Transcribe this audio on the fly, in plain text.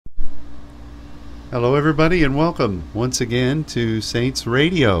Hello, everybody, and welcome once again to Saints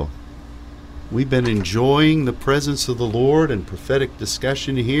Radio. We've been enjoying the presence of the Lord and prophetic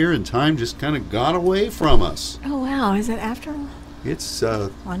discussion here, and time just kind of got away from us. Oh, wow. Is it after? It's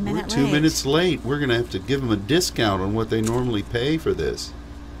 1 minute we're 2 late. minutes late. We're going to have to give them a discount on what they normally pay for this.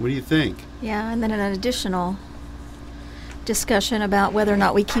 What do you think? Yeah, and then an additional discussion about whether or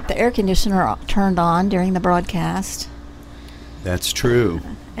not we keep the air conditioner turned on during the broadcast. That's true.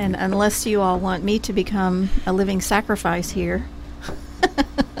 And unless you all want me to become a living sacrifice here,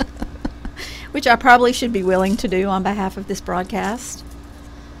 which I probably should be willing to do on behalf of this broadcast.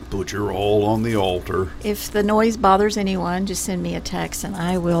 Put your all on the altar. If the noise bothers anyone, just send me a text and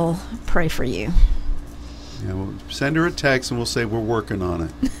I will pray for you. Yeah, we'll send her a text and we'll say we're working on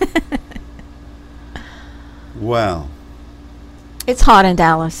it. Wow. It's hot in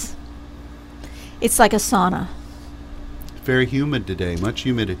Dallas. It's like a sauna. Very humid today, much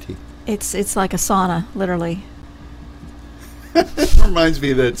humidity. It's like a sauna, literally. It reminds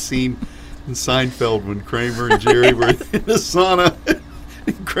me of that scene in Seinfeld when Kramer and Jerry were in the sauna.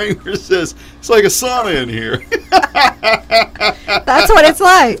 And Kramer says, "It's like a sauna in here." That's what it's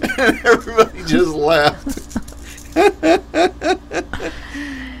like. And everybody just laughed.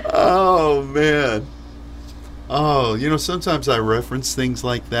 Oh, man. Oh, sometimes I reference things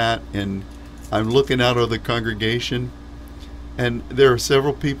like that, and I'm looking out of the congregation, and there are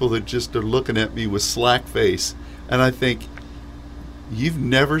several people that just are looking at me with slack face, and I think, you've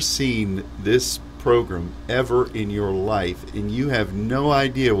never seen this program ever in your life, and you have no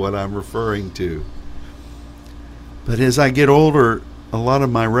idea what I'm referring to. But as I get older, a lot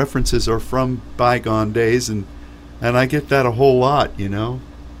of my references are from bygone days, and I get that a whole lot,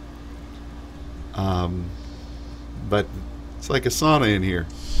 But it's like a sauna in here.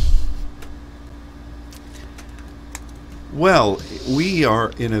 Well, we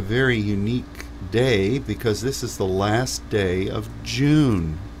are in a very unique day because this is the last day of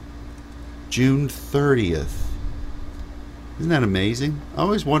June. June 30th. Isn't that amazing? I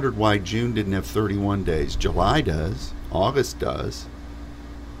always wondered why June didn't have 31 days. July does. August does.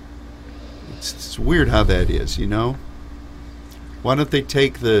 It's weird how that is, Why don't they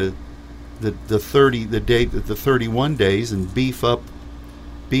take the 31 days and beef up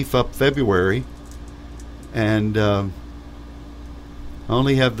February and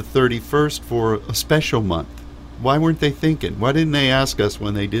only have the 31st for a special month? Why weren't they thinking? Why didn't they ask us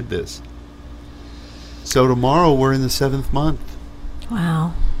when they did this? So tomorrow we're in the 7th month.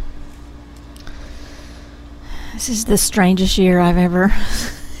 Wow. This is the strangest year I've ever...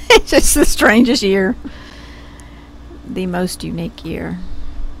 It's just the strangest year. The most unique year.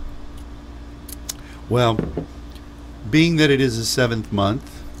 Well, being that it is the 7th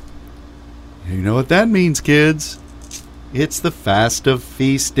month, you know what that means, kids. It's the Fast of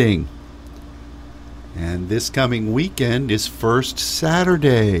Feasting. And this coming weekend is First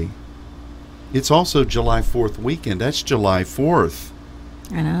Saturday. It's also July 4th weekend. That's July 4th.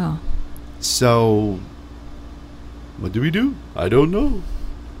 I know. So, what do we do? I don't know.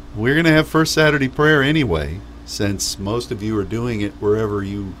 We're going to have First Saturday prayer anyway, since most of you are doing it wherever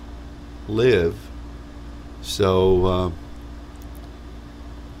you live. So,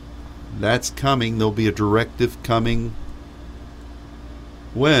 that's coming. There'll be a directive coming.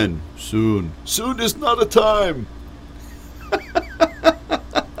 When? Soon. Soon is not a time.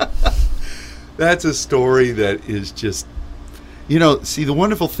 That's a story that is just, see, the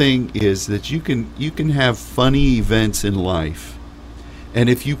wonderful thing is that you can have funny events in life, and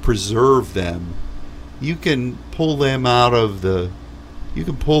if you preserve them, you can pull them out of the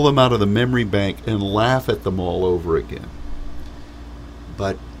memory bank and laugh at them all over again.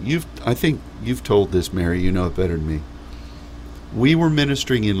 But I think you've told this, Mary, you know it better than me. We were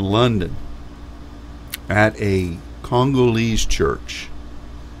ministering in London at a Congolese church,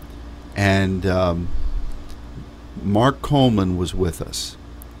 and Mark Coleman was with us,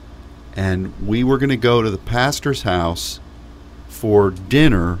 and we were going to go to the pastor's house for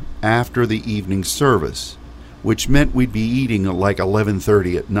dinner after the evening service, which meant we'd be eating at like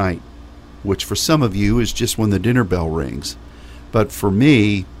 11:30 at night, which for some of you is just when the dinner bell rings. But for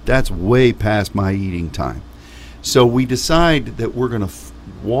me, that's way past my eating time. So we decide that we're going to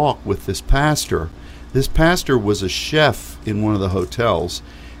walk with this pastor. This pastor was a chef in one of the hotels,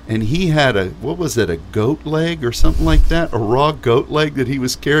 and he had a goat leg or something like that, a raw goat leg that he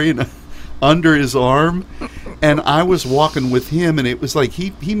was carrying under his arm. And I was walking with him, and it was like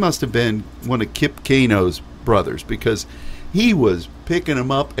he must have been one of Kip Kano's brothers, because he was picking him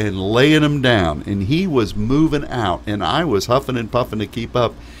up and laying him down, and he was moving out, and I was huffing and puffing to keep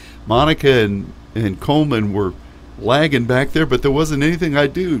up. Monica and Coleman were lagging back there, but there wasn't anything I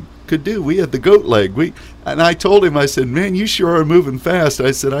could do. We had the goat leg. And I told him, I said, man, you sure are moving fast.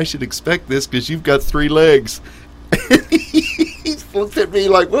 I said, I should expect this because you've got 3 legs. And he looked at me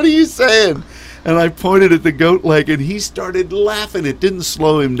like, what are you saying? And I pointed at the goat leg, and he started laughing. It didn't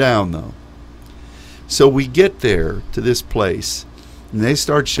slow him down, though. So we get there to this place, and they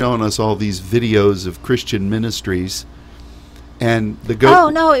start showing us all these videos of Christian ministries. And the goat... Oh,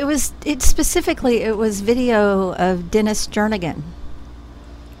 no, it was video of Dennis Jernigan.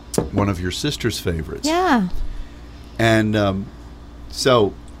 One of your sister's favorites. Yeah. And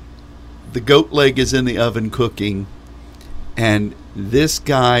so the goat leg is in the oven cooking, and this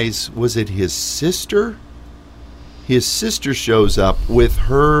guy's, was it his sister? His sister shows up with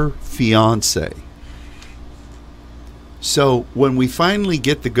her fiance. So when we finally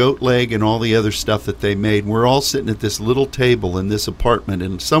get the goat leg and all the other stuff that they made, we're all sitting at this little table in this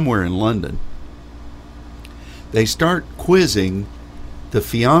apartment somewhere in London. They start quizzing the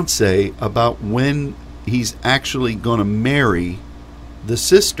fiance about when he's actually going to marry the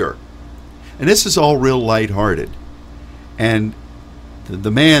sister. And this is all real lighthearted. And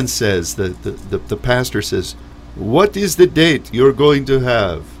the man says, the pastor says, what is the date you're going to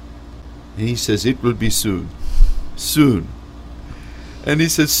have? And he says, it will be soon. Soon. And he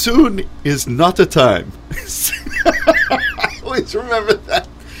says, soon is not a time. I always remember that.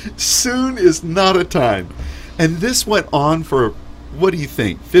 Soon is not a time. And this went on for, what do you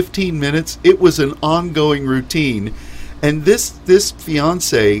think, 15 minutes? It was an ongoing routine. And this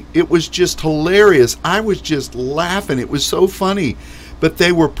fiance, it was just hilarious. I was just laughing. It was so funny. But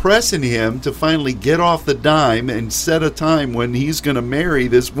they were pressing him to finally get off the dime and set a time when he's going to marry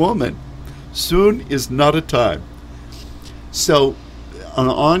this woman. Soon is not a time. So, an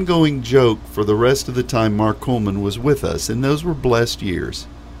ongoing joke for the rest of the time Mark Coleman was with us, and those were blessed years.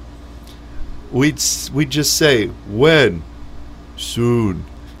 We'd just say, when? Soon.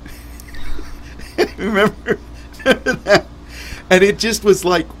 Remember that? And it just was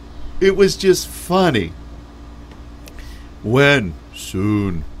like, it was just funny. When?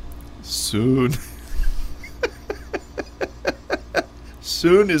 Soon. Soon.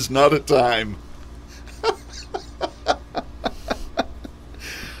 Soon is not a time.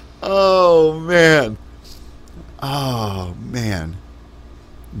 Oh, man. Oh, man.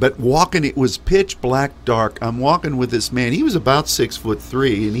 But walking, it was pitch black dark. I'm walking with this man. He was about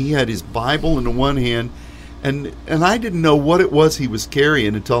 6'3", and he had his Bible in the one hand, and I didn't know what it was he was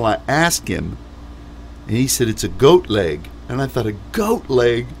carrying until I asked him. And he said, it's a goat leg. And I thought, a goat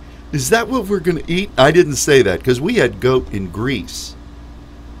leg? Is that what we're going to eat? I didn't say that, because we had goat in Greece.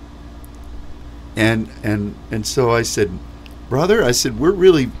 And so I said, brother, I said, we're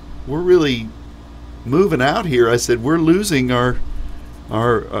really moving out here. I said, we're losing our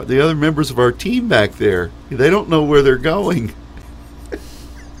the other members of our team back there. They don't know where they're going.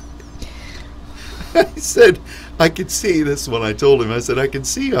 I said, I could see this when I told him. I said, I can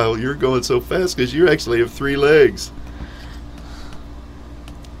see how you're going so fast because you actually have 3 legs.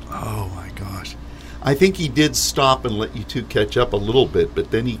 Oh my gosh. I think he did stop and let you two catch up a little bit,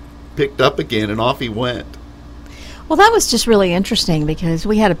 but then he picked up again and off he went. Well, that was just really interesting because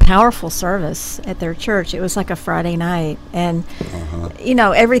we had a powerful service at their church. It was like a Friday night, and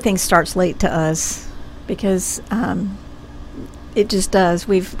everything starts late to us because it just does.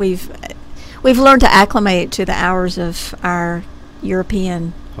 We've learned to acclimate to the hours of our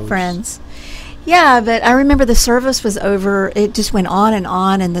European friends. Yeah, but I remember the service was over. It just went on,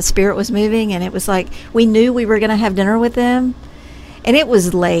 and the Spirit was moving, and it was like we knew we were going to have dinner with them. And it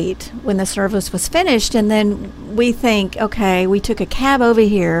was late when the service was finished, and then we think, okay, we took a cab over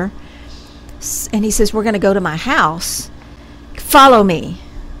here, and he says, we're going to go to my house. Follow me.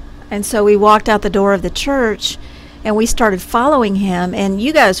 And so we walked out the door of the church, and we started following him, and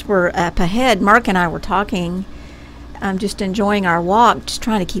you guys were up ahead. Mark and I were talking, just enjoying our walk, just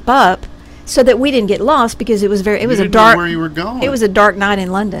trying to keep up, so that we didn't get lost because it was a dark. Know where you were going. It was a dark night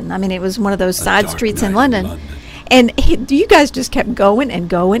in London. I mean, it was one of those side streets in London. And you guys just kept going and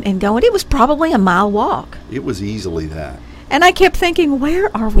going and going. It was probably a mile walk. It was easily that. And I kept thinking,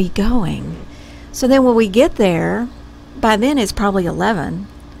 where are we going? So then when we get there, by then it's probably 11.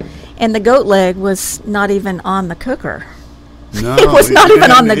 And the goat leg was not even on the cooker. No, it was not even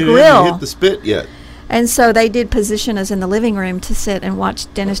on the grill. It didn't hit the spit yet. And so they did position us in the living room to sit and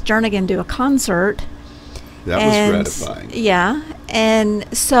watch Dennis Jernigan do a concert. That was gratifying. Yeah. And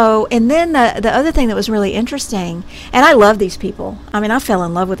then the other thing that was really interesting, and I love these people. I mean, I fell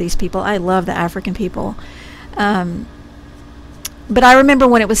in love with these people. I love the African people. But I remember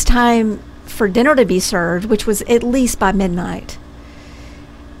when it was time for dinner to be served, which was at least by midnight,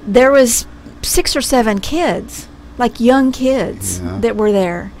 there was 6 or 7 kids, like young kids, that were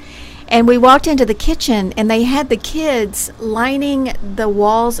there. And we walked into the kitchen, and they had the kids lining the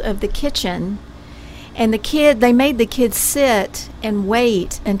walls of the kitchen. And they made the kids sit and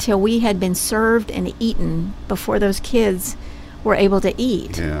wait until we had been served and eaten before those kids were able to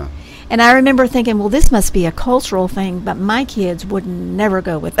eat. Yeah. And I remember thinking, well, this must be a cultural thing, but my kids would never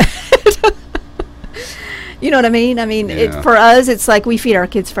go with that. You know what I mean? I mean, Yeah. for us, it's like we feed our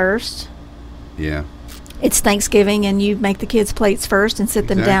kids first. Yeah. It's Thanksgiving, and you make the kids' plates first and sit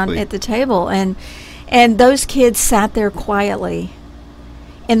them down Exactly. at the table. And those kids sat there quietly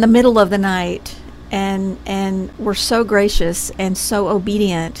in the middle of the night and were so gracious and so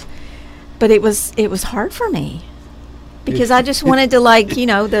obedient. But it was hard for me because I just wanted to, like,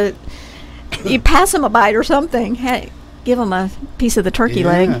 you pass them a bite or something. Hey, give them a piece of the turkey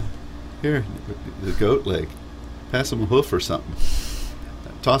leg. Here, the goat leg. Pass them a hoof or something.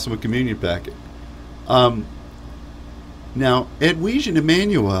 Toss them a communion packet. Now, Edwige and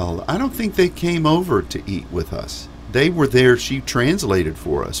Emmanuel, I don't think they came over to eat with us. They were there. She translated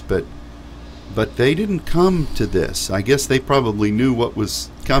for us, but they didn't come to this. I guess they probably knew what was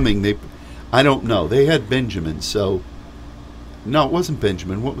coming. I don't know. They had Benjamin, so... No, it wasn't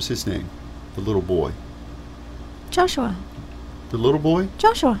Benjamin. What was his name? The little boy. Joshua. The little boy?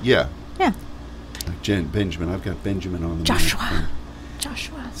 Joshua. Yeah. Yeah. Benjamin. I've got Benjamin on the Joshua. mind.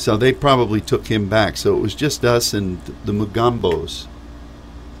 Joshua. So they probably took him back. So it was just us and the Mugambos.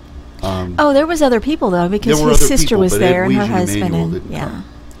 Oh, there was other people, though, because There were his other sister people, was but there and her Edwige and husband. Emmanuel And didn't yeah, come.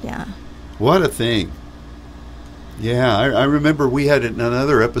 yeah. What a thing. Yeah, I remember we had it in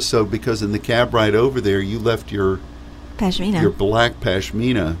another episode because in the cab ride over there, you left your Pashmina. black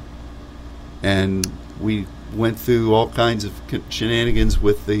pashmina, and we went through all kinds of shenanigans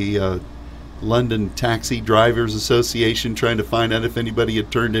with the London Taxi Drivers Association trying to find out if anybody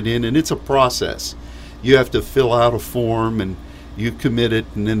had turned it in, and it's a process. You have to fill out a form, and you commit it,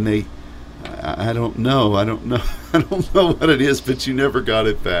 and then they... I don't know. I don't know what it is, but you never got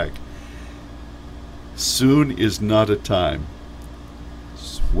it back. Soon is not a time.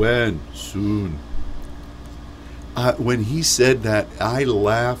 When? Soon. When he said that, I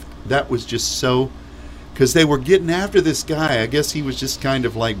laughed. That was just so... Because they were getting after this guy. I guess he was just kind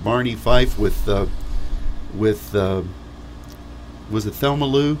of like Barney Fife with was it Thelma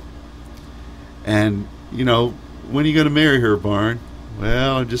Lou? And, when are you going to marry her, Barn?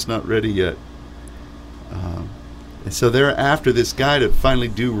 Well, I'm just not ready yet. And so they're after this guy to finally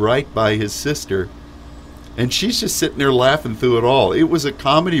do right by his sister. And she's just sitting there laughing through it all. It was a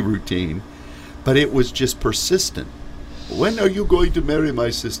comedy routine, but it was just persistent. When are you going to marry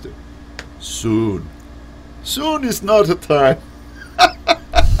my sister? Soon. Soon is not a time.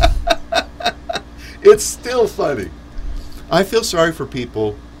 It's still funny. I feel sorry for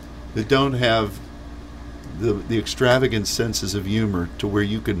people that don't have the extravagant senses of humor to where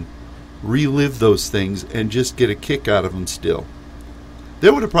you can relive those things and just get a kick out of them still.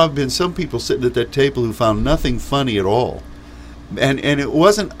 There would have probably been some people sitting at that table who found nothing funny at all. And it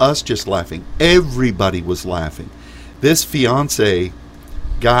wasn't us just laughing. Everybody was laughing. This fiancé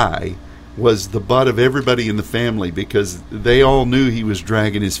guy was the butt of everybody in the family because they all knew he was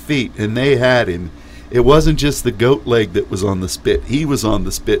dragging his feet, and they had him. It wasn't just the goat leg that was on the spit. He was on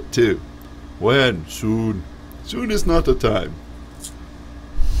the spit too. When? Soon. Soon is not the time.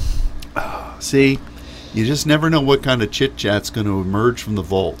 See, you just never know what kind of chit-chat's going to emerge from the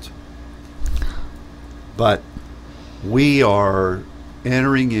vault. But we are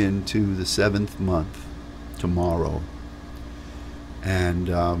entering into the 7th month tomorrow. And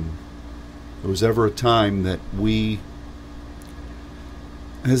there was ever a time that we,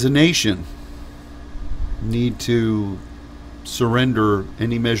 as a nation, need to surrender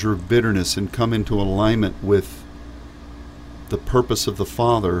any measure of bitterness and come into alignment with the purpose of the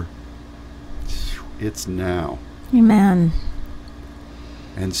Father. It's now. Amen.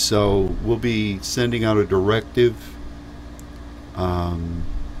 And so we'll be sending out a directive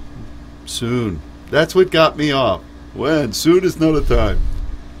soon. That's what got me off. When? Soon is not a time.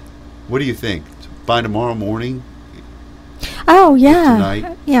 What do you think? By tomorrow morning? Oh, yeah.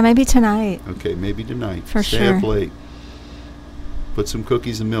 Tonight? Yeah, maybe tonight. Okay, maybe tonight. For Stay sure. up late. Put some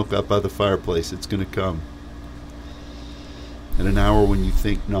cookies and milk out by the fireplace. It's going to come. At an hour when you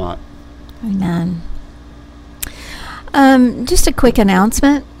think not. Amen. Just a quick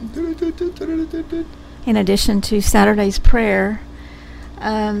announcement. In addition to Saturday's prayer,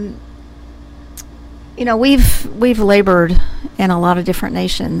 we've labored in a lot of different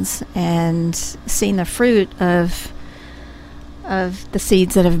nations and seen the fruit of the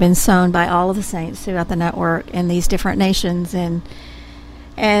seeds that have been sown by all of the saints throughout the network in these different nations, and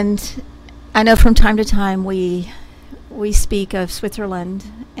I know from time to time we we speak of Switzerland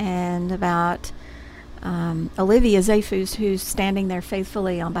and about Olivia Zafus, who's standing there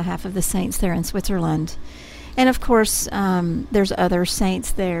faithfully on behalf of the saints there in Switzerland. And of course, there's other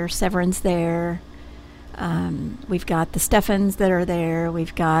saints there. Severin's there. We've got the Stephans that are there.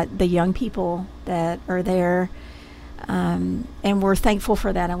 We've got the young people that are there. And we're thankful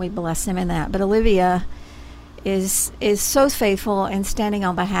for that, and we bless them in that. But Olivia is so faithful and standing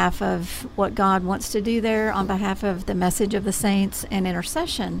on behalf of what God wants to do there, on behalf of the message of the saints and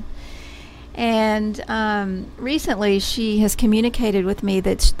intercession. And recently she has communicated with me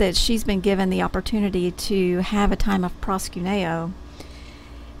that she's been given the opportunity to have a time of proskuneo.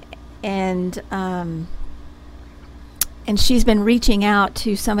 And she's been reaching out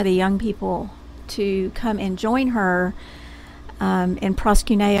to some of the young people to come and join her in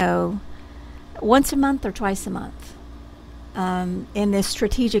proskuneo once a month or twice a month in this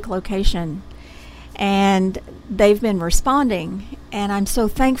strategic location. And they've been responding, and I'm so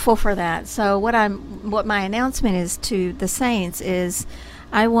thankful for that. So what my announcement is to the saints is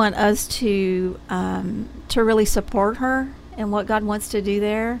I want us to really support her and what God wants to do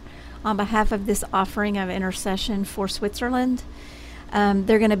there on behalf of this offering of intercession for Switzerland.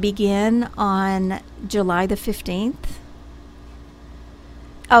 They're going to begin on July the 15th.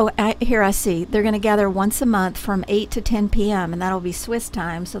 Here I see. They're going to gather once a month from 8 to 10 p.m., and that'll be Swiss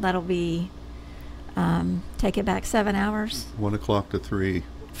time, so that'll be, take it back, 7 hours? 1 o'clock to 3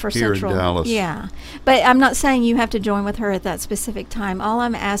 for here Central. in Dallas. Yeah. But I'm not saying you have to join with her at that specific time. All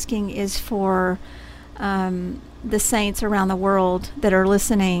I'm asking is for the saints around the world that are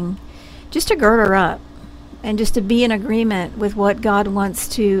listening just to gird her up and just to be in agreement with what God wants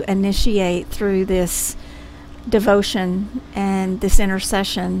to initiate through this devotion and this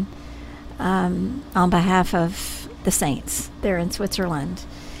intercession on behalf of the saints there in Switzerland.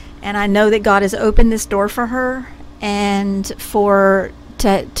 And I know that God has opened this door for her, and to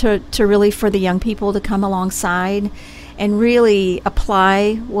really for the young people to come alongside and really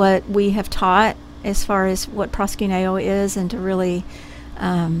apply what we have taught as far as what proskuneo is, and to really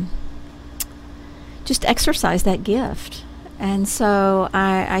just exercise that gift. And so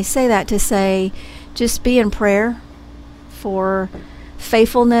I say that to say, just be in prayer for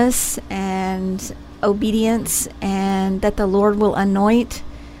faithfulness and obedience, and that the Lord will anoint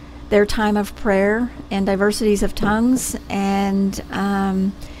their time of prayer and diversities of tongues, and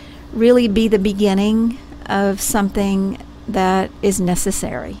really be the beginning of something that is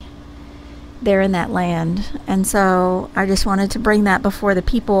necessary there in that land. And so I just wanted to bring that before the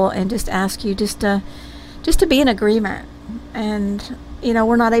people and just ask you just to be in agreement. And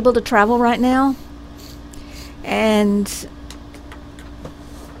we're not able to travel right now, and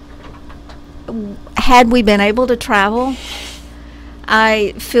had we been able to travel,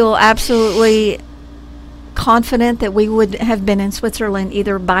 I feel absolutely confident that we would have been in Switzerland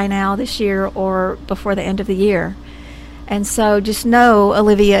either by now this year or before the end of the year. And so just know,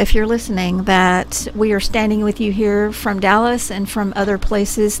 Olivia, if you're listening, that we are standing with you here from Dallas and from other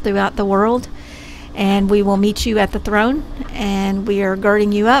places throughout the world. And we will meet you at the throne, and we are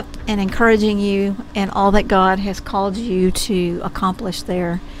girding you up and encouraging you in all that God has called you to accomplish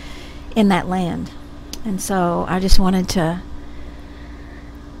there in that land. And so I just wanted to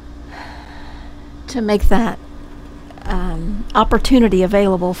make that opportunity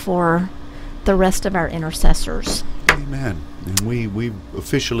available for the rest of our intercessors. Amen. And we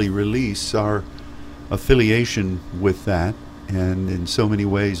officially release our affiliation with that, and in so many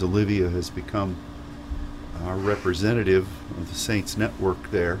ways Olivia has become our representative of the Saints Network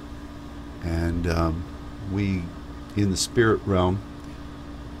there, and we, in the spirit realm,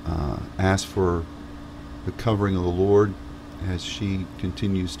 ask for the covering of the Lord as she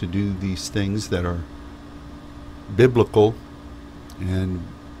continues to do these things that are biblical and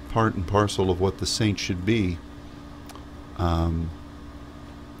part and parcel of what the saints should be. And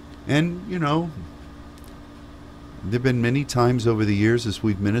there have been many times over the years as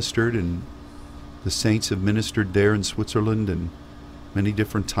we've ministered, and the saints have ministered there in Switzerland, and many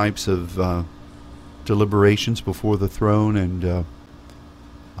different types of deliberations before the throne and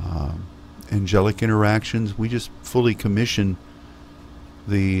angelic interactions. We just fully commission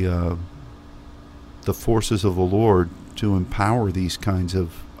the forces of the Lord to empower these kinds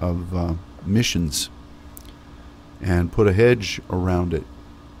of missions and put a hedge around it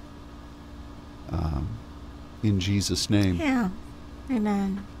in Jesus' name. Yeah.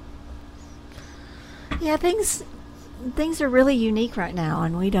 Amen. Yeah, things are really unique right now,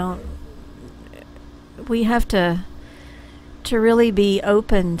 and we have to really be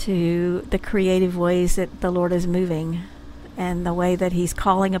open to the creative ways that the Lord is moving, and the way that He's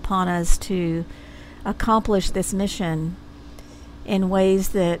calling upon us to accomplish this mission in ways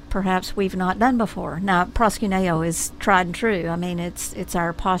that perhaps we've not done before. Now, proskuneo is tried and true. I mean, it's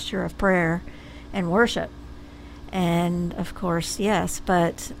our posture of prayer and worship. And of course, yes,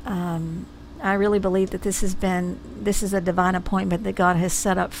 but I really believe that this is a divine appointment that God has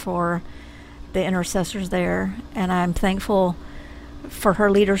set up for the intercessors there, and I'm thankful for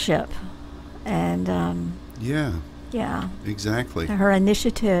her leadership and yeah, exactly, her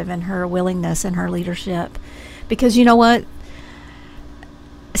initiative and her willingness and her leadership. Because you know what?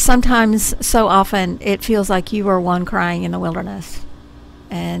 Sometimes, so often, it feels like you are one crying in the wilderness.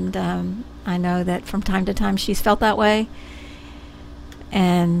 And I know that from time to time she's felt that way.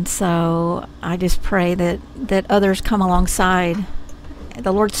 And so I just pray that others come alongside.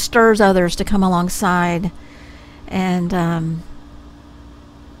 The Lord stirs others to come alongside and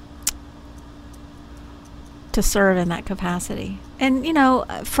to serve in that capacity. And, you know,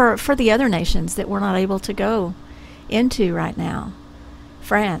 for the other nations that we're not able to go into right now.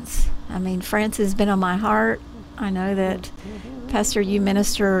 France. I mean, France has been on my heart. I know that, Pastor, you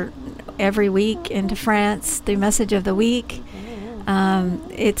minister every week into France through Message of the Week.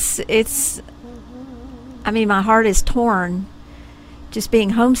 It's I mean, my heart is torn just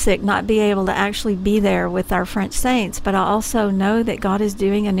being homesick, not be able to actually be there with our French saints. But I also know that God is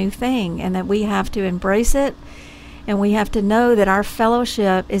doing a new thing and that we have to embrace it. And we have to know that our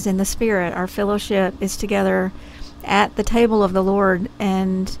fellowship is in the Spirit. Our fellowship is together at the table of the Lord,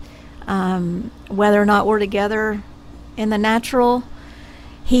 and whether or not we're together in the natural,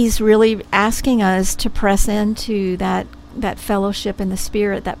 He's really asking us to press into that fellowship in the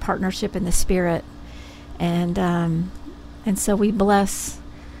Spirit, that partnership in the Spirit, and so we bless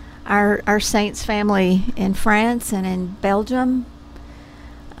our saints family in France and in Belgium,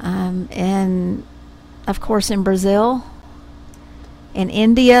 and of course in Brazil, in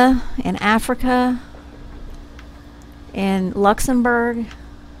India, in Africa, in Luxembourg.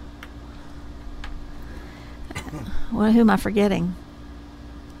 Well, who am I forgetting?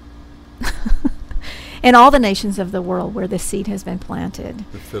 In all the nations of the world where this seed has been planted.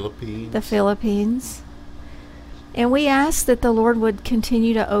 The Philippines. And we ask that the Lord would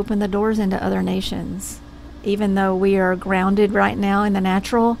continue to open the doors into other nations. Even though we are grounded right now in the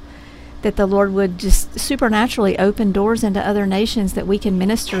natural, that the Lord would just supernaturally open doors into other nations that we can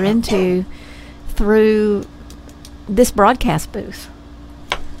minister into through this broadcast booth,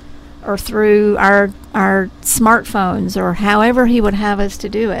 or through our smartphones, or however He would have us to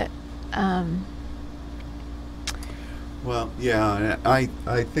do it. Well, yeah, I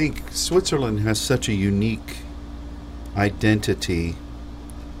think Switzerland has such a unique identity.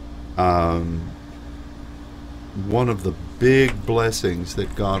 One of the big blessings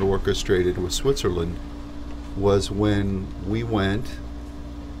that God orchestrated with Switzerland was when we went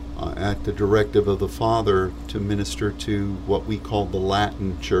at the directive of the Father to minister to what we called the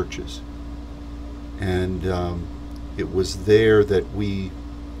Latin churches. And it was there that we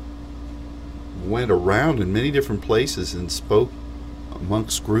went around in many different places and spoke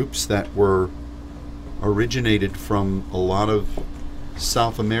amongst groups that were originated from a lot of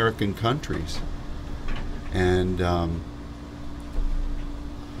South American countries. And the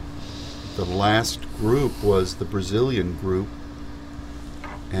last group was the Brazilian group.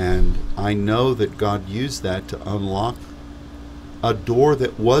 And I know that God used that to unlock a door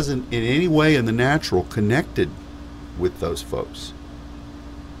that wasn't in any way in the natural connected with those folks.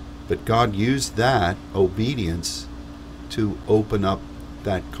 But God used that obedience to open up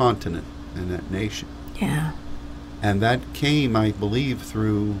that continent and that nation. Yeah. And that came, I believe,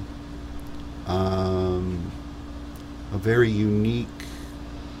 through a very unique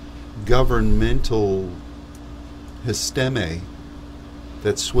governmental histeme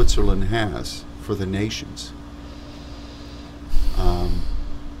that Switzerland has for the nations.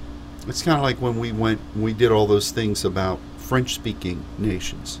 It's kind of like when we did all those things about French-speaking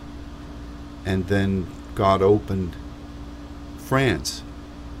nations, and then God opened France,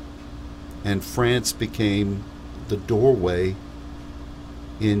 and France became the doorway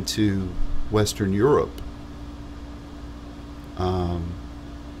into Western Europe.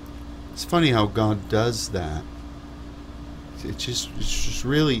 It's funny how God does that. It's just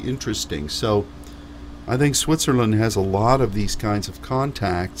really interesting. So I think Switzerland has a lot of these kinds of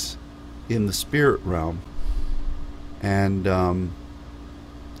contacts in the spirit realm. And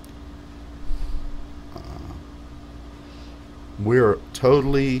we're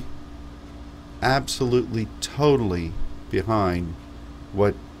totally, absolutely, totally behind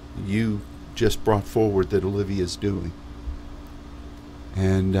what you just brought forward that Olivia's doing.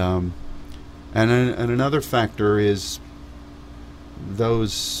 And another factor is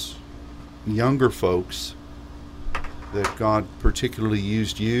those younger folks that God particularly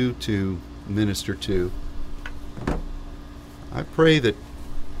used you to minister to. I pray that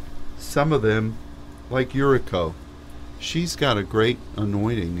some of them, like Yuriko, she's got a great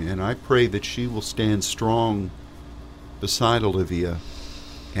anointing, and I pray that she will stand strong beside Olivia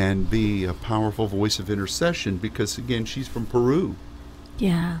and be a powerful voice of intercession, because, again, she's from Peru.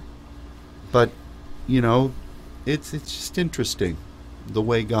 Yeah. But, you know, it's just interesting the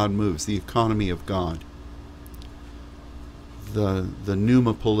way God moves, the economy of God, the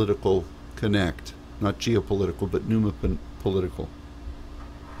pneuma political connect, not geopolitical, but pneuma political.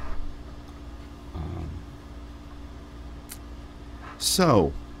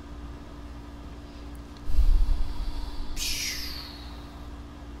 So,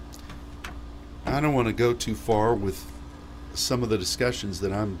 I don't want to go too far with some of the discussions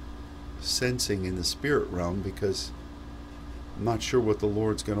that I'm sensing in the spirit realm, because I'm not sure what the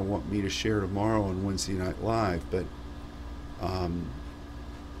Lord's going to want me to share tomorrow on Wednesday Night Live, but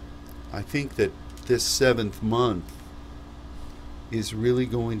I think that this 7th month is really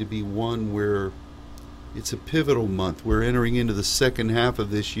going to be one where it's a pivotal month. We're entering into the second half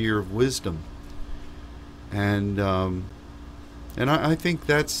of this year of wisdom, and I think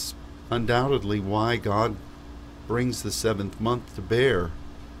that's undoubtedly why God brings the 7th month to bear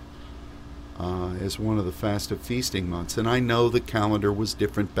as one of the fastive feasting months. And I know the calendar was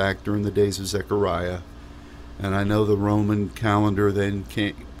different back during the days of Zechariah, and I know the Roman calendar then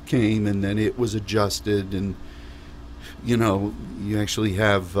came and then it was adjusted, and you know, you actually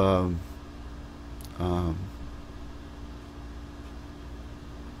have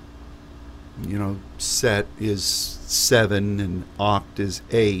you know, Set is 7 and Oct is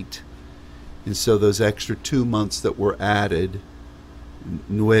 8, and so those extra 2 months that were added,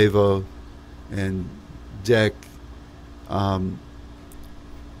 Nuevo and Dec,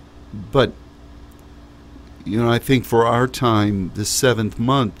 but you know, I think for our time the 7th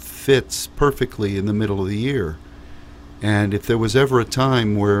month fits perfectly in the middle of the year. And if there was ever a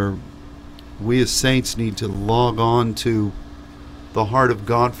time where we as saints need to log on to the heart of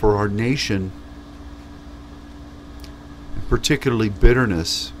God for our nation, particularly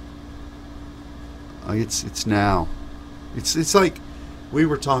bitterness, it's now. It's like we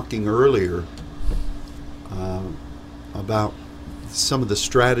were talking earlier about some of the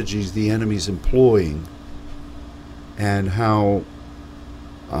strategies the enemy's employing, and how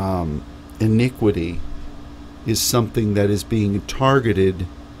iniquity is something that is being targeted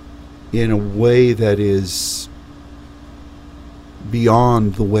in a way that is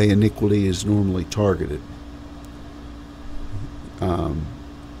beyond the way iniquity is normally targeted.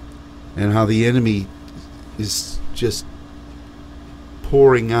 And how the enemy is just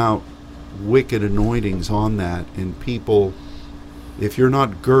pouring out wicked anointings on that, and people, if you're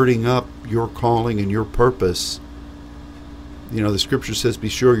not girding up your calling and your purpose, you know, the scripture says, be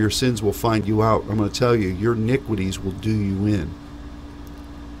sure your sins will find you out. I'm going to tell you, your iniquities will do you in.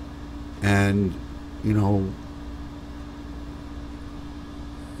 And, you know,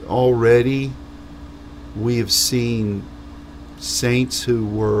 already we have seen saints who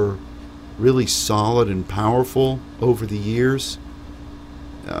were really solid and powerful over the years,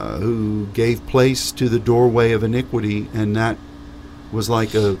 who gave place to the doorway of iniquity, and that was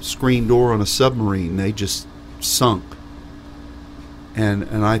like a screen door on a submarine. They just sunk.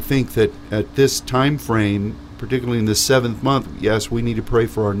 And I think that at this time frame, particularly in the 7th month, yes, we need to pray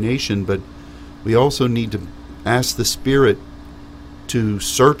for our nation, but we also need to ask the Spirit to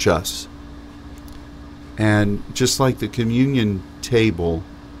search us. And just like the communion table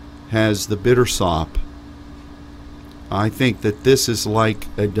has the bitter sop, I think that this is like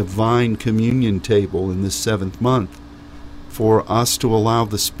a divine communion table in this 7th month, for us to allow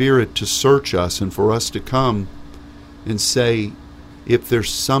the Spirit to search us, and for us to come and say, if there's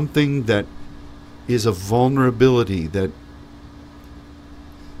something that is a vulnerability that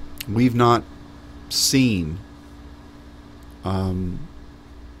we've not seen,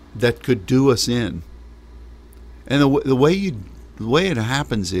 that could do us in. And the way it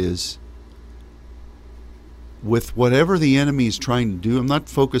happens is, with whatever the enemy is trying to do, I'm not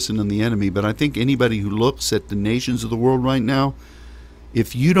focusing on the enemy, but I think anybody who looks at the nations of the world right now,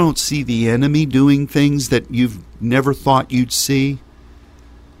 if you don't see the enemy doing things that you've never thought you'd see,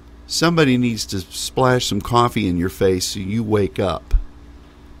 somebody needs to splash some coffee in your face so you wake up.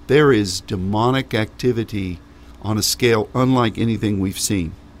 There is demonic activity on a scale unlike anything we've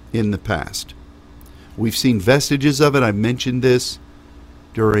seen in the past. We've seen vestiges of it. I mentioned this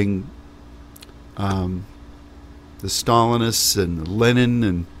during the Stalinists and Lenin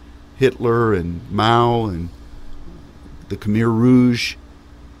and Hitler and Mao and the Khmer Rouge.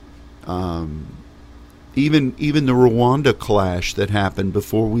 Even the Rwanda clash that happened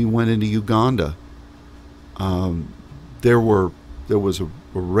before we went into Uganda, there was a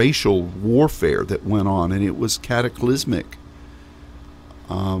racial warfare that went on, and it was cataclysmic.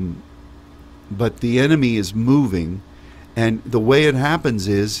 But the enemy is moving, and the way it happens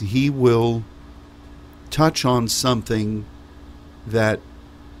is he will touch on something that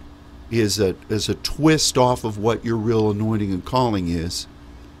is a twist off of what your real anointing and calling is,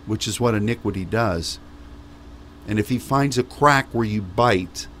 which is what iniquity does. And if he finds a crack where you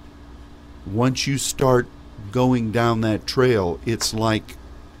bite, once you start going down that trail, it's like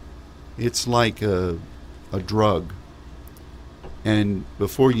a drug. And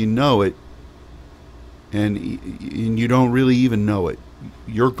before you know it, and you don't really even know it,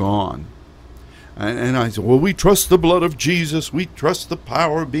 you're gone. And I said, well, we trust the blood of Jesus. We trust the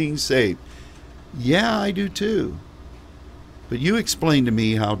power of being saved. Yeah, I do too. But you explained to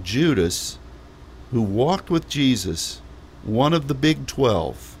me how Judas, who walked with Jesus, one of the Big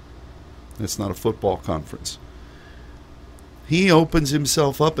 12, that's not a football conference, he opens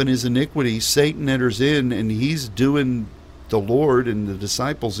himself up in his iniquity. Satan enters in, and he's doing the Lord and the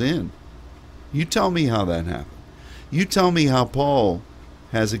disciples in. You tell me how that happened. You tell me how Paul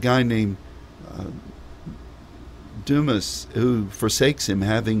has a guy named Demas who forsakes him,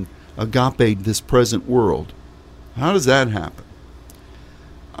 having agaped this present world. How does that happen?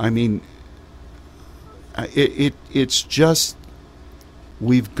 I mean, it's just,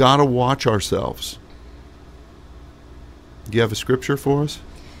 we've got to watch ourselves. Do you have a scripture for us?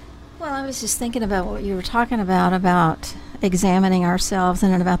 Well, I was just thinking about what you were talking about examining ourselves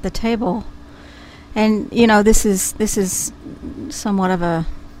and about the table. And, you know, this is somewhat of a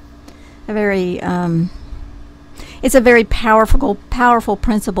very, it's a very powerful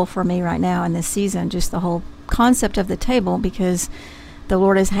principle for me right now in this season, just the whole concept of the table, because the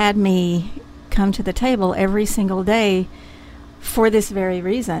Lord has had me come to the table every single day for this very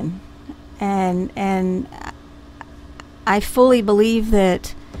reason. And I fully believe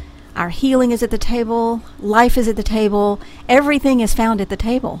that our healing is at the table, life is at the table, everything is found at the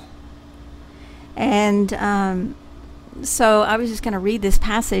table. And so I was just going to read this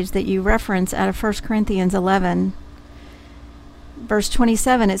passage that you reference out of 1 Corinthians 11, verse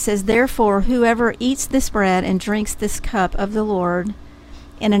 27. It says, "Therefore, whoever eats this bread and drinks this cup of the Lord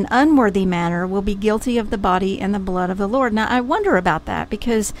in an unworthy manner will be guilty of the body and the blood of the Lord." Now, I wonder about that,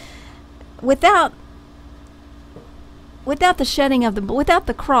 because without the shedding of without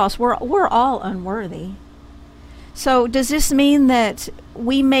the cross, we're all unworthy. So does this mean that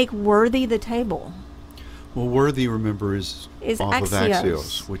we make worthy the table? Well, worthy, remember, is off axios. of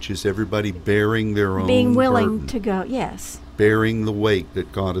axios, which is everybody bearing their own being willing burden, to go, yes. bearing the weight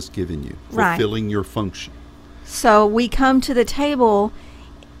that God has given you, Right. fulfilling your function. So we come to the table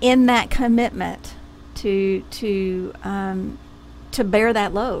in that commitment to bear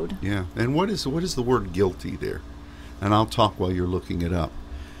that load. Yeah, and what is the word guilty there? And I'll talk while you're looking it up.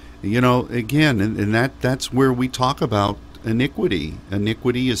 You know, again, and that's where we talk about iniquity.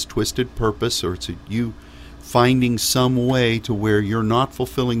 Iniquity is twisted purpose, or it's you finding some way to where you're not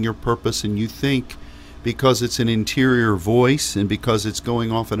fulfilling your purpose, and you think because it's an interior voice and because it's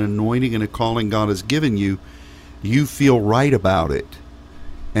going off an anointing and a calling God has given you, you feel right about it.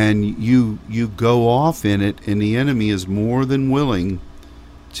 And you go off in it, and the enemy is more than willing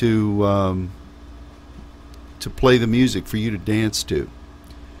to play the music for you to dance to.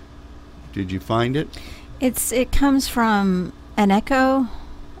 Did you find it? It comes from an echo,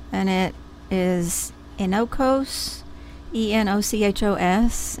 and it is enokos,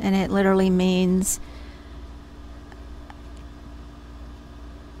 Enochos, and it literally means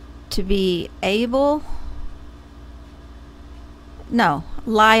to be liable.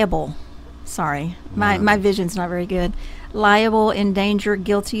 Sorry, my vision's not very good. Liable, in danger,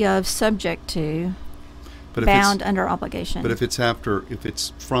 guilty of, subject to, bound under obligation. But if it's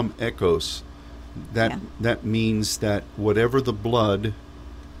from echos, that means that whatever the blood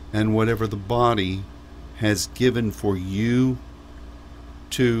and whatever the body has given for you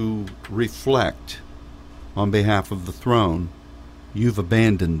to reflect on behalf of the throne, you've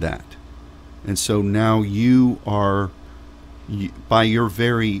abandoned that. And so now you are, by your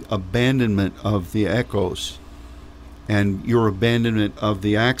very abandonment of the echos and your abandonment of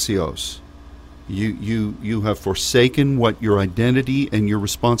the axios, you have forsaken what your identity and your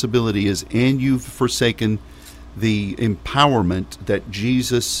responsibility is, and you've forsaken the empowerment that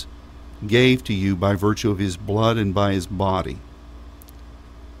Jesus gave to you by virtue of his blood and by his body.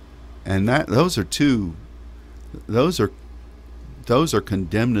 And those are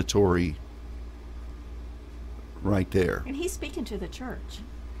condemnatory right there. And he's speaking to the church.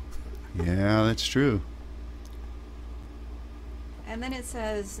 Yeah, that's true. And then it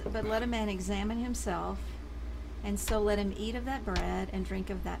says, "But let a man examine himself, and so let him eat of that bread and drink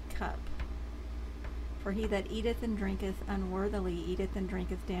of that cup. For he that eateth and drinketh unworthily eateth and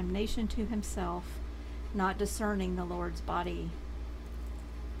drinketh damnation to himself, not discerning the Lord's body."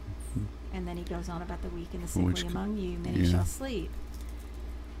 And then he goes on about the weak and the sickly among you, many shall sleep.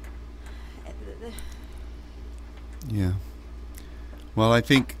 Yeah. Well, I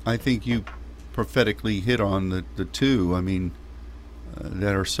think you prophetically hit on the two. I mean,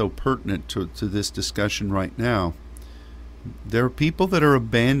 that are so pertinent to this discussion right now. There are people that are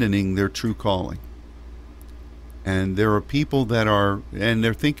abandoning their true calling. And there are people that are, and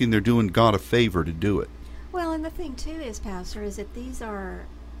they're thinking they're doing God a favor to do it. Well, and the thing too is, Pastor, is that these are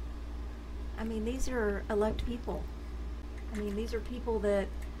elect people. I mean, these are people that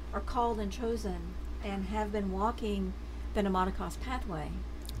are called and chosen and have been walking the pneumaticos pathway.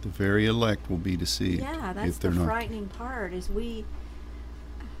 The very elect will be deceived. Yeah, that's the frightening part, is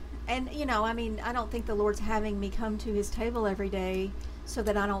and I don't think the Lord's having me come to his table every day so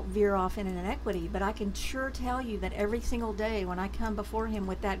that I don't veer off in an inequity, but I can sure tell you that every single day when I come before him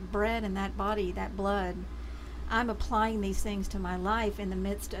with that bread and that body, that blood, I'm applying these things to my life in the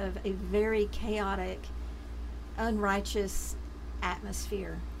midst of a very chaotic, unrighteous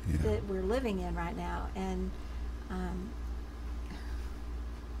atmosphere that we're living in right now. And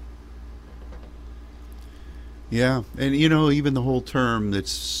yeah, and even the whole term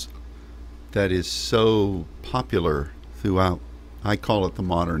that is so popular throughout, I call it the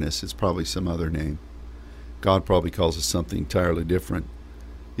modernists, it's probably some other name, God probably calls it something entirely different,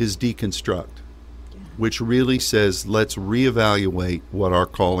 is deconstruct, which really says let's reevaluate what our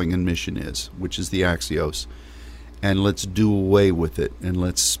calling and mission is, which is the axios, and let's do away with it, and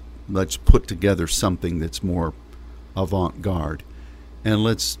let's put together something that's more avant-garde, and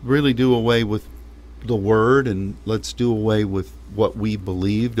let's really do away with the Word, and let's do away with what we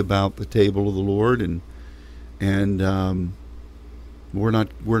believed about the table of the Lord, and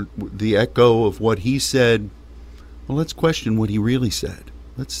we're the echo of what he said. Well, let's question what he really said.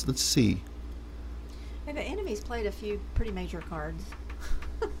 Let's see. And the enemy's played a few pretty major cards.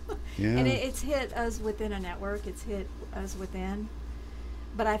 Yeah. And it's hit us within a network. It's hit us within.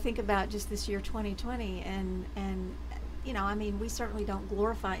 But I think about just this year 2020, and we certainly don't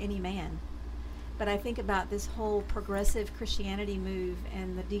glorify any man. But I think about this whole progressive Christianity move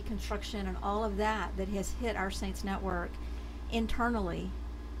and the deconstruction and all of that has hit our Saints Network internally,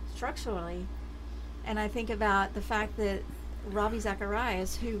 structurally. And I think about the fact that Ravi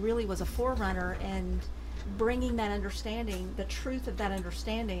Zacharias, who really was a forerunner and bringing that understanding, the truth of that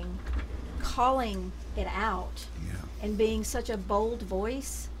understanding, calling it out, and being such a bold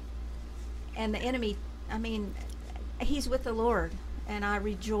voice. And the enemy, he's with the Lord. And I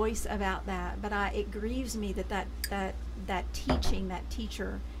rejoice about that, but it grieves me that teaching, that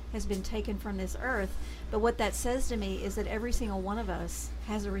teacher, has been taken from this earth. But what that says to me is that every single one of us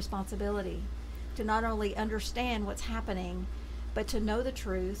has a responsibility to not only understand what's happening, but to know the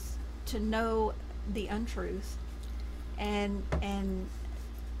truth, to know the untruth, and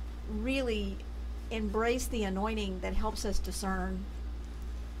really embrace the anointing that helps us discern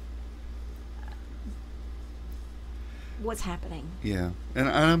what's happening. Yeah, and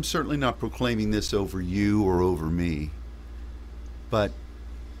I'm certainly not proclaiming this over you or over me, but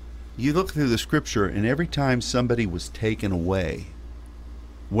you look through the scripture, and every time somebody was taken away,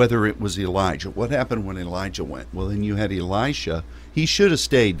 whether it was Elijah, what happened when Elijah went? Well, then you had Elisha. He should have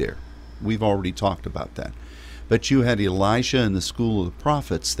stayed there. We've already talked about that. But you had Elisha and the school of the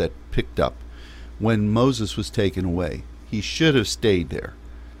prophets that picked up. When Moses was taken away, he should have stayed there.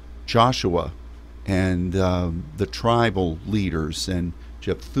 Joshua and the tribal leaders and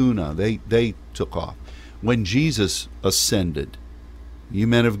Jephthah, they took off. When Jesus ascended, "You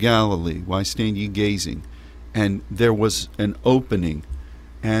men of Galilee, why stand ye gazing?" And there was an opening.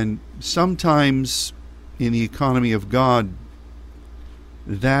 And sometimes in the economy of God,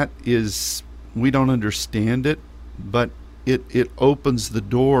 that is, we don't understand it, but it opens the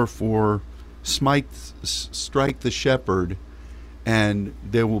door for strike the shepherd, and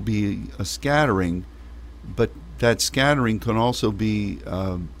there will be a scattering, but that scattering can also be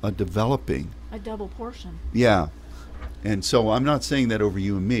a developing. A double portion. Yeah. And so I'm not saying that over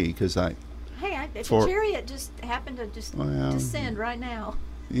you and me, because the chariot just happened to descend right now.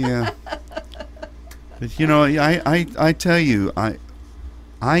 Yeah. But I tell you,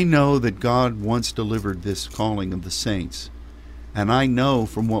 I know that God once delivered this calling of the saints. And I know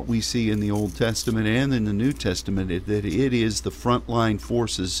from what we see in the Old Testament and in the New Testament that it is the frontline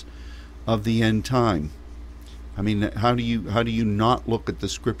forces of the end time. I mean, how do you not look at the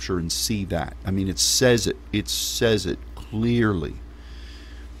scripture and see that? I mean, it says it clearly.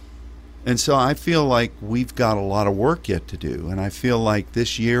 And so I feel like we've got a lot of work yet to do, and I feel like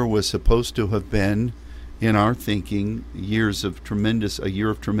this year was supposed to have been, in our thinking, a year of tremendous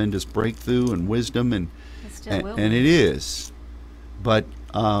breakthrough and wisdom, and it is. But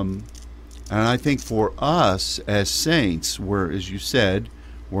and I think for us as saints, as you said,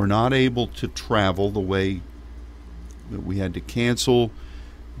 we're not able to travel the way that we had to cancel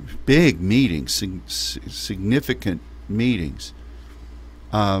big meetings, significant meetings.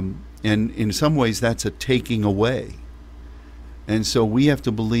 And in some ways, that's a taking away. And so we have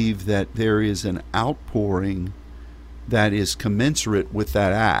to believe that there is an outpouring that is commensurate with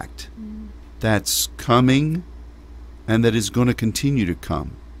that act, that's coming, and that is going to continue to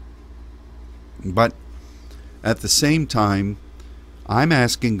come. But at the same time, I'm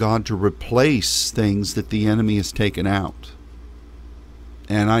asking God to replace things that the enemy has taken out.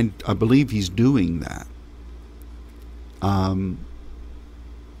 And I believe He's doing that.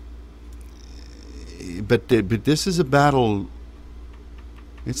 But this is a battle.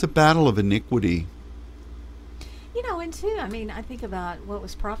 It's a battle of iniquity. And too, I mean, I think about what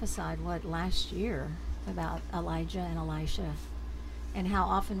was prophesied, last year about Elijah and Elisha, and how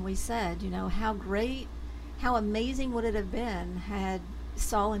often we said, how great, how amazing would it have been had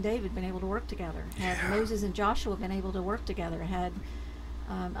Saul and David been able to work together, had Moses and Joshua been able to work together, had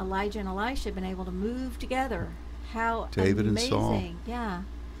Elijah and Elisha been able to move together. How David amazing. and Saul. Yeah.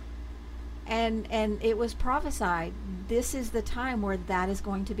 And it was prophesied, this is the time where that is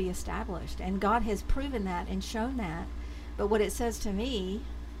going to be established. And God has proven that and shown that. But what it says to me,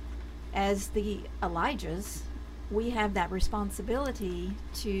 as the Elijahs, we have that responsibility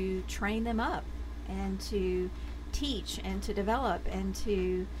to train them up and to teach and to develop and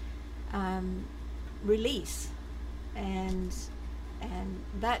to release. And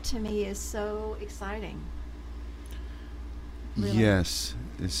that to me is so exciting. Really. Yes.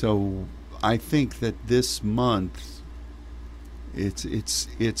 So I think that this month, it's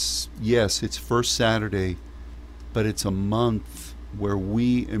first Saturday, but it's a month where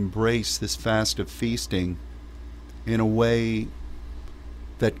we embrace this fast of feasting in a way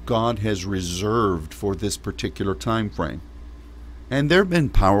that God has reserved for this particular time frame. And there have been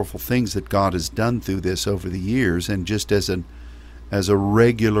powerful things that God has done through this over the years, and just as a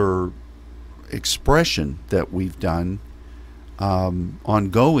regular expression that we've done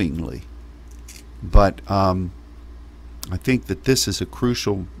ongoingly. But I think that this is a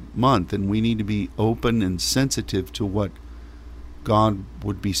crucial month, and we need to be open and sensitive to what God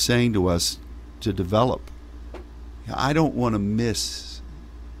would be saying to us to develop. I don't want to miss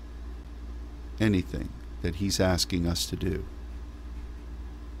anything that He's asking us to do.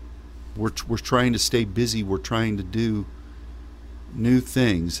 We're trying to stay busy. We're trying to do new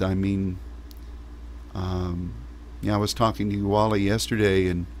things. I mean, I was talking to Wally yesterday,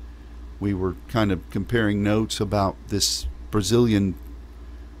 and we were kind of comparing notes about this Brazilian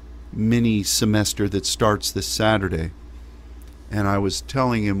mini semester that starts this Saturday. And I was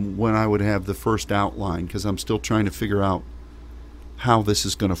telling him when I would have the first outline, because I'm still trying to figure out how this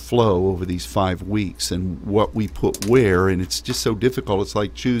is going to flow over these 5 weeks and what we put where. And it's just so difficult. It's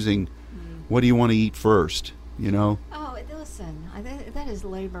like choosing, what do you want to eat first, Oh, listen, that is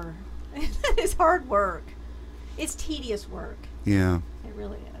labor. That is hard work. It's tedious work. Yeah. It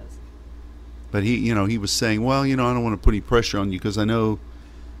really is. But he was saying, well, I don't want to put any pressure on you, because I know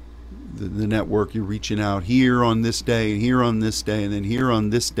the network, you're reaching out here on this day and here on this day and then here on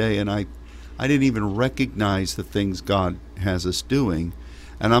this day, and I didn't even recognize the things God has us doing.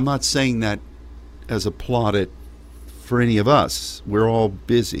 And I'm not saying that as a plaudit for any of us. We're all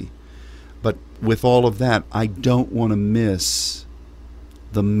busy. But with all of that, I don't want to miss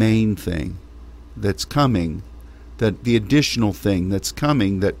the main thing that's coming, that the additional thing that's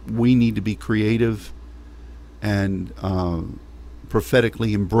coming, that we need to be creative and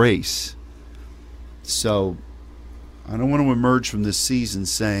prophetically embrace. So I don't want to emerge from this season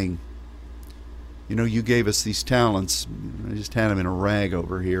saying, you gave us these talents. I just had them in a rag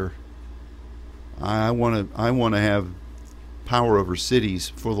over here. I want to have power over cities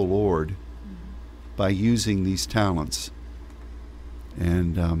for the Lord by using these talents.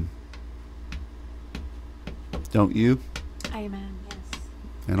 And don't you? Amen. Yes.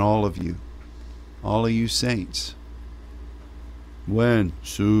 And all of you saints. When?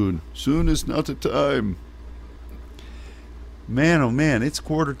 Soon. Soon is not the time. Man, oh man, it's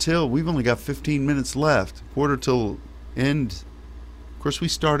quarter till. We've only got 15 minutes left. Quarter till end. Of course, we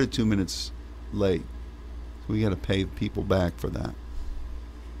started 2 minutes late. So we got to pay people back for that.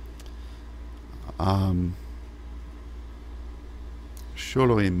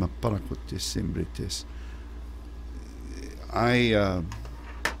 Sholoim parakotis simbritis.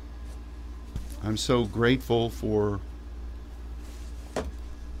 I'm so grateful for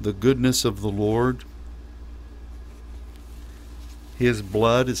the goodness of the Lord. His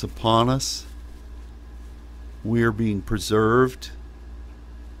blood is upon us. We are being preserved,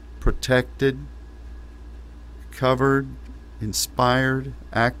 protected, covered, inspired,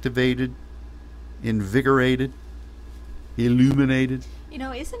 activated, invigorated, illuminated. You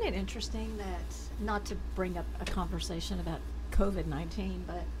know, isn't it interesting that, not to bring up a conversation about COVID-19,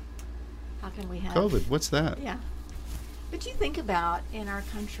 but how can we have... COVID, what's that? Yeah. But you think about in our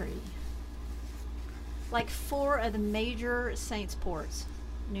country, like 4 of the major Saints ports,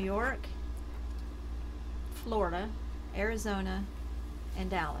 New York, Florida, Arizona, and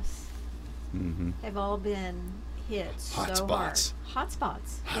Dallas, have all been hit so hard.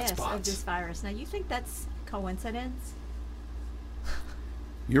 Hotspots, yes, of this virus. Now, you think that's coincidence?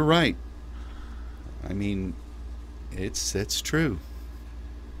 You're right. I mean, it's true.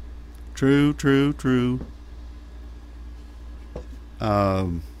 True.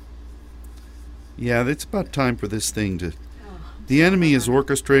 Yeah, it's about time for this thing to... The enemy is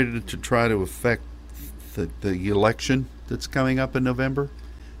orchestrated to try to affect the election that's coming up in November.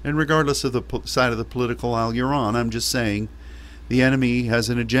 And regardless of the side of the political aisle you're on, I'm just saying the enemy has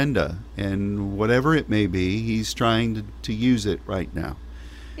an agenda. And whatever it may be, he's trying to use it right now.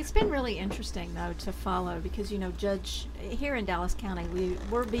 It's been really interesting, though, to follow because, you know, here in Dallas County,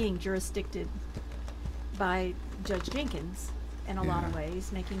 we're being jurisdicted by Judge Jenkins in a lot of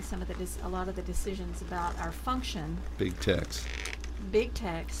ways, making a lot of the decisions about our function. Big Tex,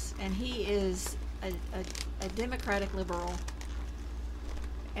 and he is a Democratic liberal.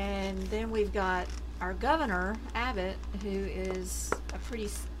 And then we've got our governor, Abbott, who is a pretty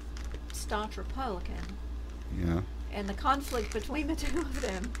staunch Republican. Yeah. And the conflict between the two of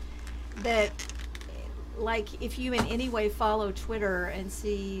them, that, like, if you in any way follow Twitter and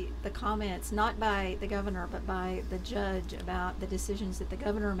see the comments, not by the governor, but by the judge about the decisions that the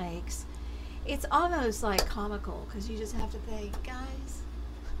governor makes, it's almost like comical, because you just have to think, guys,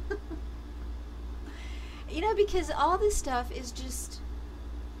 you know, because all this stuff is just,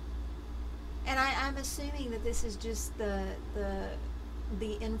 and I'm assuming that this is just the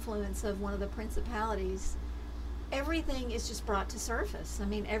influence of one of the principalities. Everything is just brought to surface. I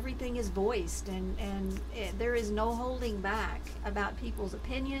mean, everything is voiced, and there is no holding back about people's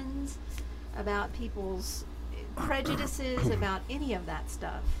opinions, about people's prejudices, about any of that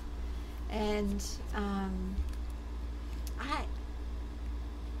stuff. And I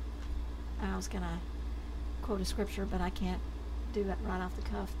was gonna quote a scripture, but I can't do it right off the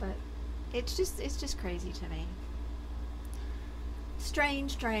cuff. But it's just crazy to me.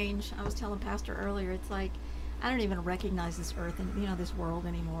 Strange. I was telling Pastor earlier, it's like, I don't even recognize this earth and, you know, this world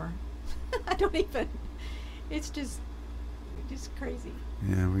anymore. I don't even. It's just crazy.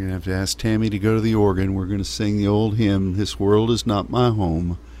 Yeah, we're going to have to ask Tammy to go to the organ. We're going to sing the old hymn, "This world is not my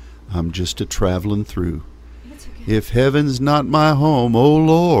home. I'm just a traveling through. It's okay. If heaven's not my home, oh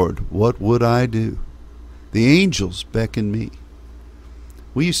Lord, what would I do? The angels beckon me."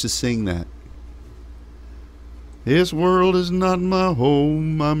 We used to sing that. This world is not my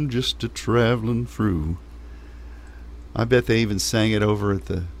home. I'm just a traveling through. I bet they even sang it over at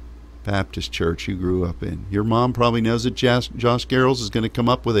the Baptist church you grew up in. Your mom probably knows that Josh Garrels is going to come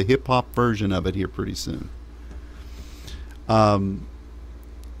up with a hip-hop version of it here pretty soon. And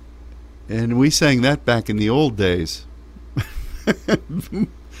we sang that back in the old days.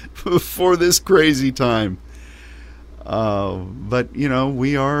 Before this crazy time. But, you know,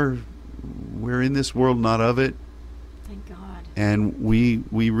 we're in this world, not of it. Thank God. And we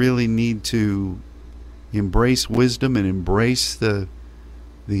really need to embrace wisdom and embrace the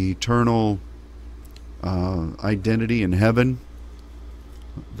eternal identity in heaven,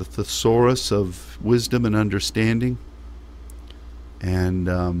 the thesaurus of wisdom and understanding.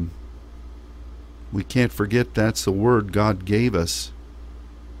 And we can't forget that's the word God gave us,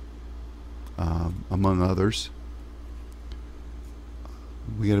 among others.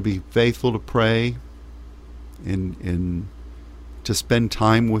 We got to be faithful to pray and to spend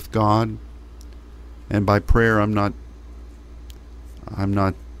time with God. And by prayer, I'm not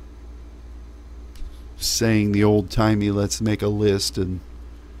saying the old-timey, let's make a list. And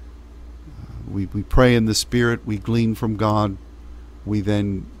we pray in the Spirit. We glean from God. We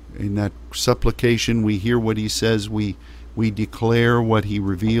then, in that supplication, we hear what He says. We declare what He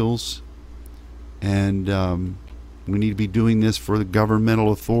reveals. And we need to be doing this for the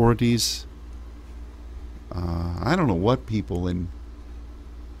governmental authorities. I don't know what people in...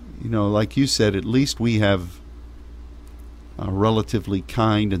 You know, like you said, at least we have a relatively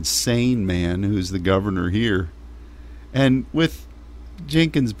kind and sane man who's the governor here. And with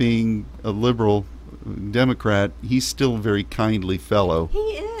Jenkins being a liberal Democrat, he's still a very kindly fellow. He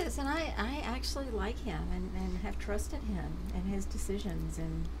is, and I actually like him and have trusted him and his decisions.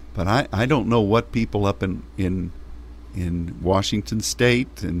 But I don't know what people up in Washington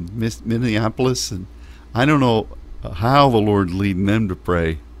State and Minneapolis, and I don't know how the Lord's leading them to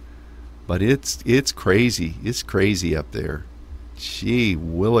pray. But it's crazy. It's crazy up there. Gee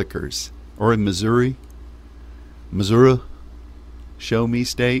willikers. Or in Missouri. Show me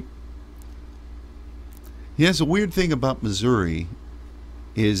state. Yes, the weird thing about Missouri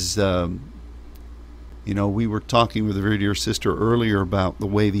is, we were talking with a very dear sister earlier about the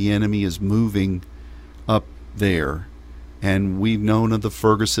way the enemy is moving up there. And we've known of the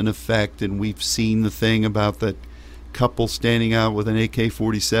Ferguson effect, and we've seen the thing about that couple standing out with an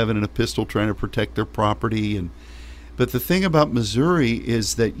AK-47 and a pistol trying to protect their property. But the thing about Missouri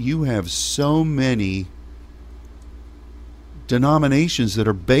is that you have so many denominations that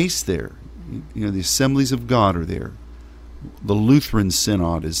are based there. The Assemblies of God are there. The Lutheran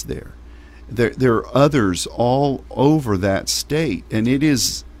Synod is there. There are others all over that state, and it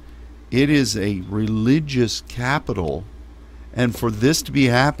is a religious capital. And for this to be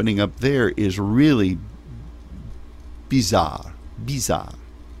happening up there is really bizarre.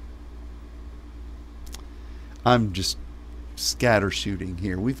 I'm just scatter shooting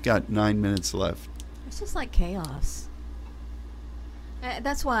here. We've got 9 minutes left. It's just like chaos.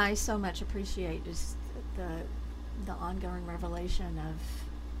 That's why I so much appreciate just the ongoing revelation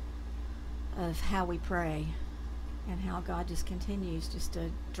of how we pray and how God just continues just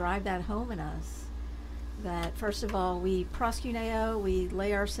to drive that home in us. That first of all, we proskuneo, we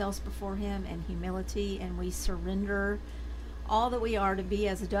lay ourselves before Him in humility, and we surrender all that we are to be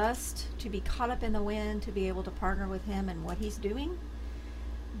as dust, to be caught up in the wind, to be able to partner with Him in what He's doing.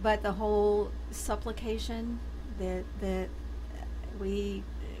 But the whole supplication that we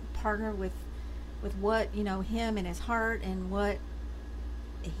partner with what Him and His heart and what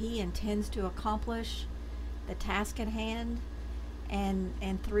He intends to accomplish, the task at hand,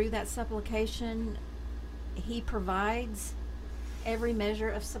 and through that supplication, He provides every measure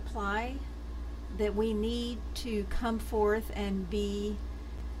of supply that we need to come forth and be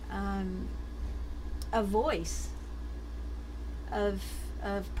a voice of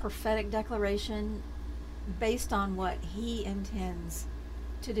prophetic declaration based on what He intends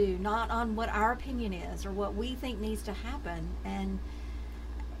to do, not on what our opinion is or what we think needs to happen. And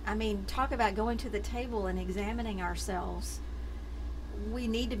I mean, talk about going to the table and examining ourselves. We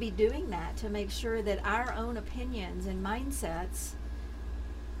need to be doing that to make sure that our own opinions and mindsets,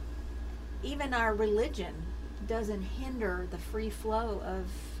 even our religion, doesn't hinder the free flow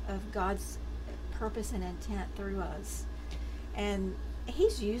of God's purpose and intent through us. And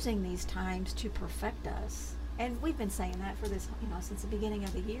He's using these times to perfect us. And we've been saying that for this, since the beginning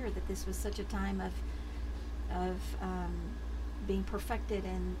of the year, that this was such a time of being perfected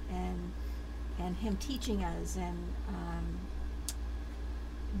and Him teaching us and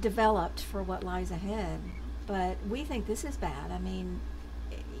developed for what lies ahead. But we think this is bad. I mean,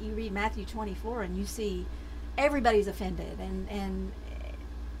 you read Matthew 24 and you see everybody's offended and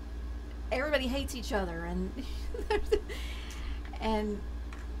everybody hates each other and and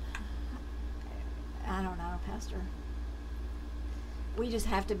I don't know, Pastor. We just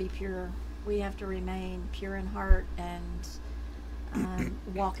have to be pure. We have to remain pure in heart and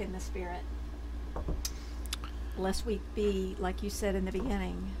walk in the Spirit. Lest we be, like you said in the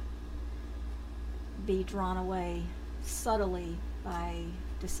beginning, be drawn away subtly by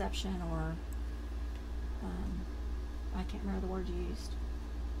deception or I can't remember the word you used.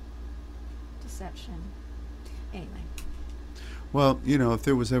 Deception. Anyway. Well, if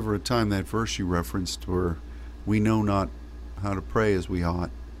there was ever a time, that verse you referenced, where we know not how to pray as we ought,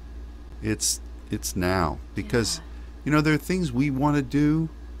 it's now. Because, there are things we want to do.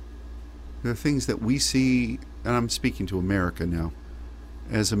 There are things that we see, and I'm speaking to America now,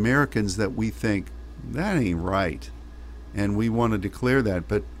 as Americans, that we think, that ain't right. And we want to declare that.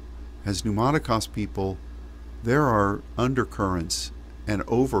 But as Pneumaticos people, there are undercurrents and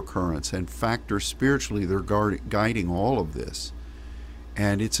overcurrents and factors spiritually that are guiding all of this.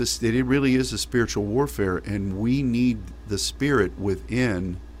 And it really is a spiritual warfare, and we need the Spirit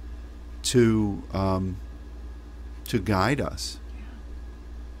within to guide us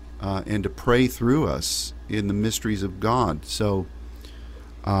and to pray through us in the mysteries of God. So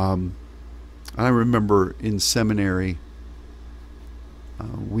I remember in seminary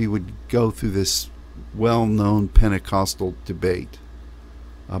we would go through this well-known Pentecostal debate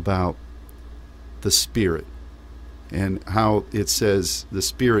about the Spirit and how it says the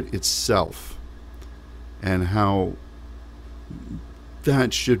Spirit itself, and how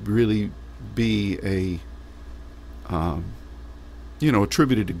that should really be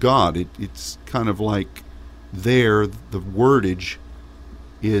attributed to God. It's kind of like there the wordage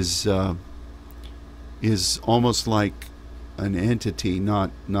is almost like an entity,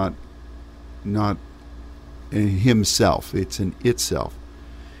 not himself. It's an itself.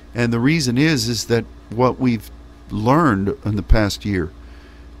 And the reason is that what we've learned in the past year,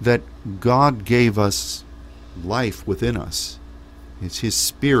 that God gave us life within us. It's His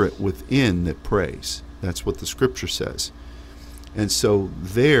Spirit within that prays. That's what the Scripture says. And so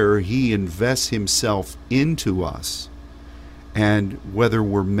there He invests Himself into us. And whether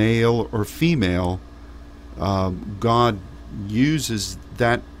we're male or female, God uses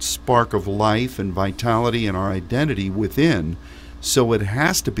that spark of life and vitality and our identity within, so it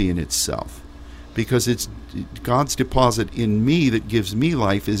has to be in itself, because it's God's deposit in me that gives me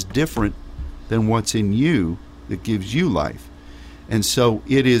life is different than what's in you that gives you life. And so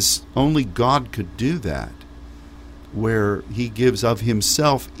it is only God could do that, where He gives of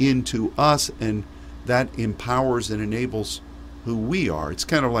Himself into us, and that empowers and enables who we are. It's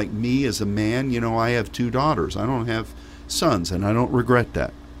kind of like me as a man. I have 2 daughters. I don't have sons, and I don't regret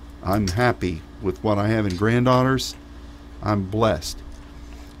that. I'm happy with what I have in granddaughters. I'm blessed.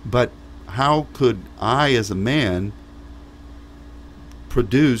 But how could I as a man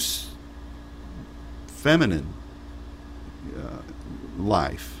produce feminine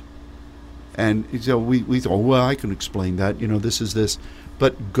life? And so we thought, well, I can explain that. This is this.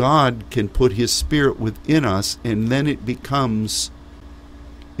 But God can put His Spirit within us, and then it becomes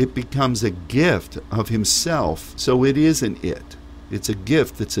a gift of Himself. So it is an it. It's a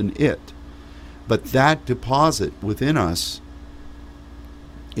gift that's an it. But that deposit within us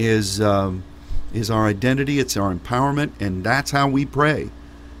is our identity. It's our empowerment, and that's how we pray.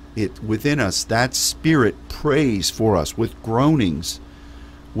 It within us, that Spirit prays for us with groanings,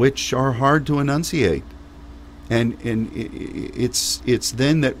 which are hard to enunciate. And it's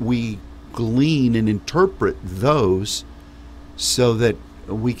then that we glean and interpret those so that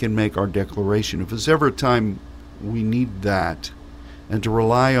we can make our declaration. If there's ever a time we need that, and to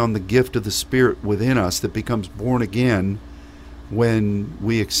rely on the gift of the Spirit within us that becomes born again when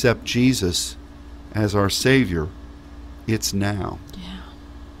we accept Jesus as our Savior, it's now. Yeah.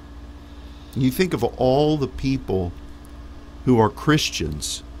 You think of all the people who are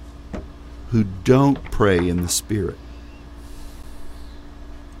Christians who don't pray in the Spirit.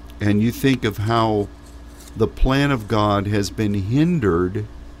 And you think of how the plan of God has been hindered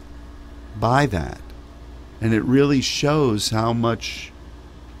by that. And it really shows how much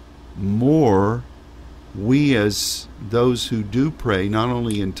more we, as those who do pray, not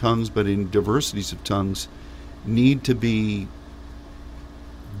only in tongues but in diversities of tongues, need to be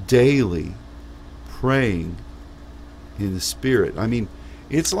daily praying in the Spirit. I mean,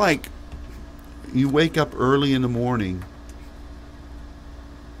 it's like you wake up early in the morning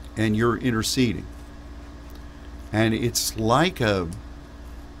and you're interceding. And it's like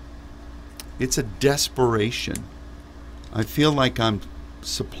it's a desperation. I feel like I'm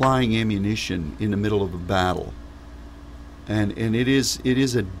supplying ammunition in the middle of a battle. And it is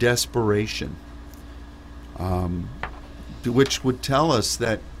a desperation, which would tell us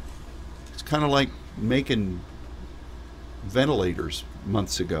that it's kind of like making ventilators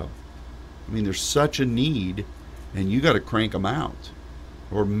months ago. I mean, there's such a need, and you got to crank them out.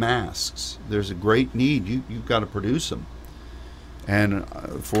 Or masks. There's a great need. You've got to produce them. And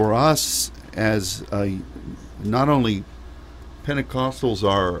for us, as not only Pentecostals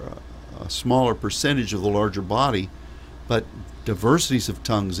are a smaller percentage of the larger body, but diversities of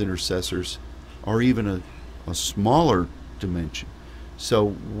tongues intercessors are even a smaller dimension. So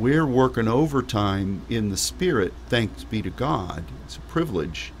we're working overtime in the Spirit, thanks be to God. It's a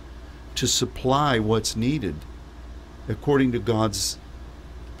privilege to supply what's needed according to God's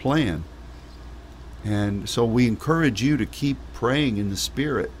plan. And so we encourage you to keep praying in the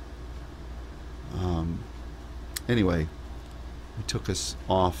Spirit. Anyway, we took us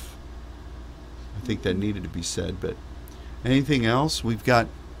off. I think that needed to be said, but anything else? We've got,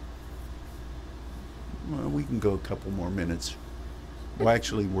 well, we can go a couple more minutes. Well,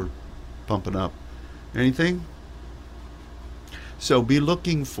 actually, we're bumping up. Anything? So be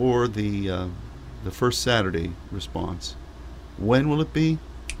looking for the first Saturday response. When will it be?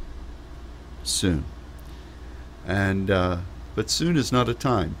 Soon. And but soon is not a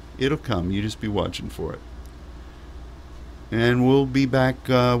time. It'll come. You just be watching for it. And we'll be back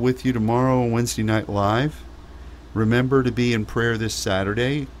with you tomorrow on Wednesday Night Live. Remember to be in prayer this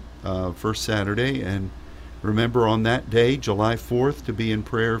Saturday, first Saturday, and Remember on that day, July 4th, to be in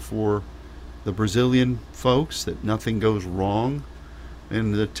prayer for the Brazilian folks, that nothing goes wrong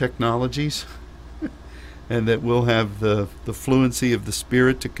in the technologies, and that we'll have the fluency of the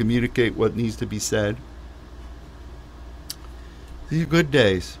Spirit to communicate what needs to be said. These are good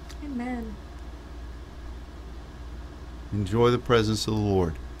days. Amen. Enjoy the presence of the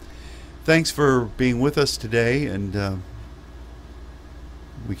Lord. Thanks for being with us today, and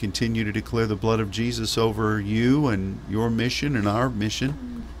we continue to declare the blood of Jesus over you and your mission and our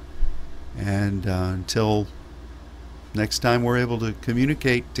mission. And until next time we're able to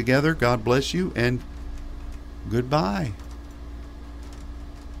communicate together, God bless you and goodbye.